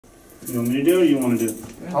You want me to do it or you want to do it?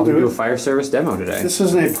 I'll do a fire service demo today. This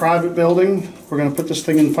isn't a private building. We're going to put this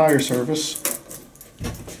thing in fire service.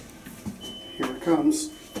 Here it comes.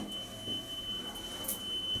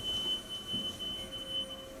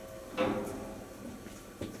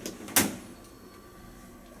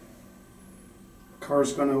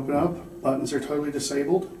 Car's going to open up. Buttons are totally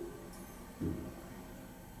disabled.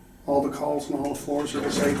 All the calls on all the floors are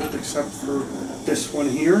disabled except for this one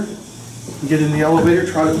here. You get in the elevator,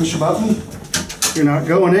 try to push a button. You're not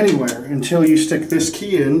going anywhere until you stick this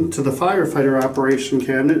key in to the firefighter operation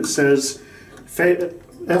cabinet. It says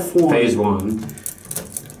F1. Phase 1.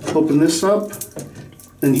 Open this up.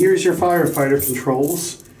 Then here's your firefighter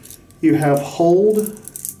controls. You have hold.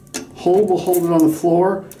 Hold will hold it on the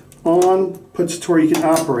floor. On puts it to where you can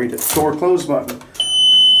operate it. Door close button.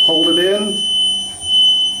 Hold it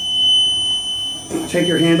in. Take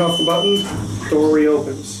your hand off the button. Door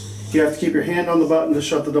reopens. You have to keep your hand on the button to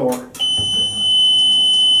shut the door.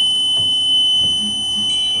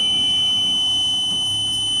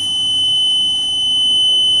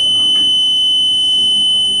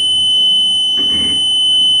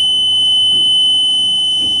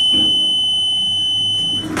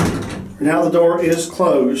 Now the door is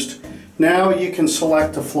closed. Now you can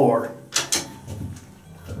select a floor.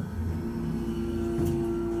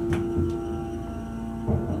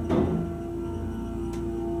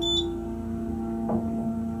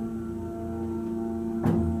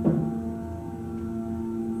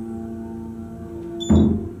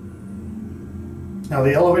 Now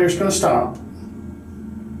the elevator's going to stop.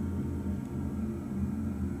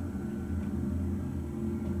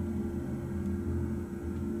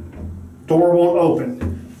 Door won't open.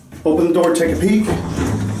 Open the door, take a peek.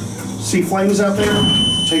 See flames out there?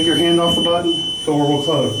 Take your hand off the button, door will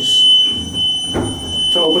close.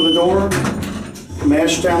 To open the door,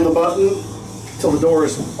 mash down the button until the door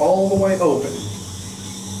is all the way open.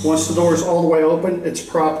 Once the door is all the way open, it's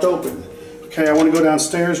propped open. Okay, I want to go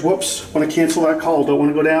downstairs. Whoops, want to cancel that call. Don't want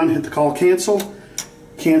to go down, hit the call cancel.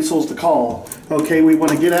 Cancels the call. Okay, we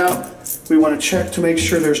want to get out. We want to check to make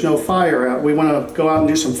sure there's no fire out. We want to go out and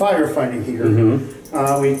do some firefighting here.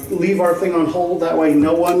 We leave our thing on hold. That way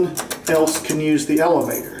no one else can use the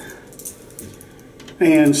elevator.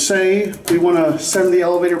 And say we want to send the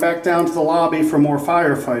elevator back down to the lobby for more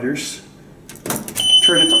firefighters.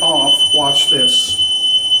 Turn it to off. Watch this.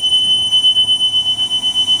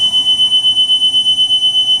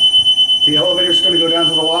 The elevator's going to go down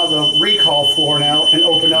to the recall floor now and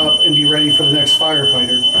open up and be ready for the next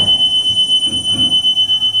firefighter.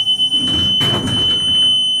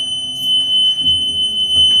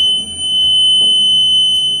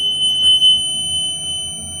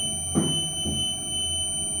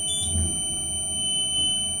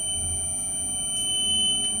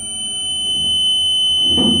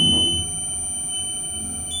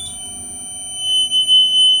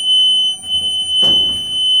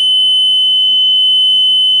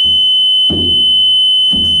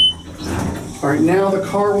 All right, now the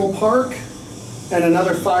car will park and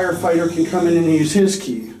another firefighter can come in and use his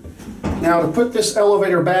key. Now to put this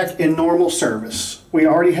elevator back in normal service, we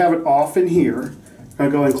already have it off in here.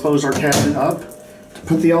 I'm going to go and close our cabinet up. To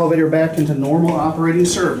put the elevator back into normal operating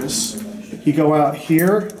service, you go out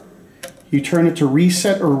here, you turn it to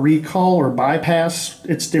reset or recall or bypass.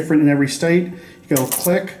 It's different in every state. You go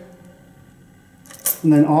click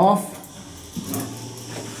and then off.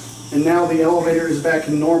 And now the elevator is back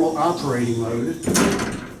in normal operating mode.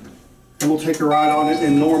 And we'll take a ride on it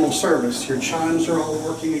in normal service. Your chimes are all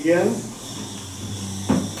working again.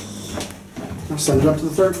 Now send it up to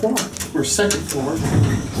the third floor, or second floor.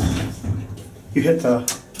 You hit the,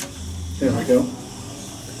 there we go.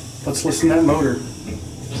 Let's listen to that motor.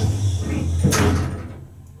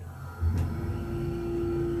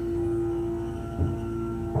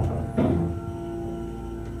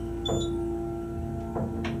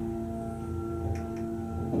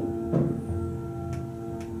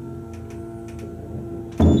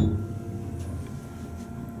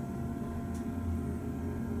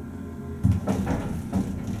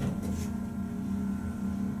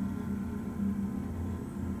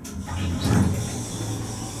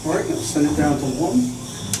 Alright, now send it down to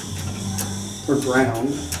 1 or ground.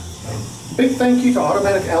 Big thank you to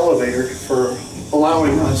Automatic Elevator for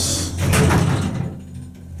allowing us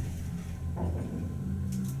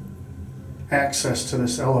access to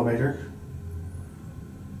this elevator.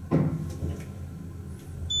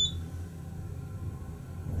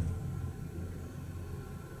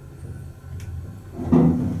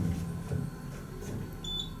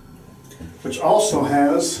 Which also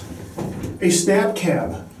has a snap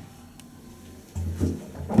cab.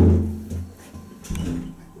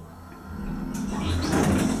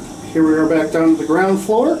 Here we are back down to the ground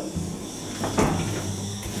floor.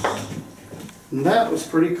 And that was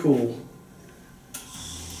pretty cool.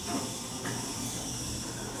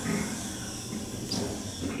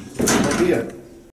 That'll be it.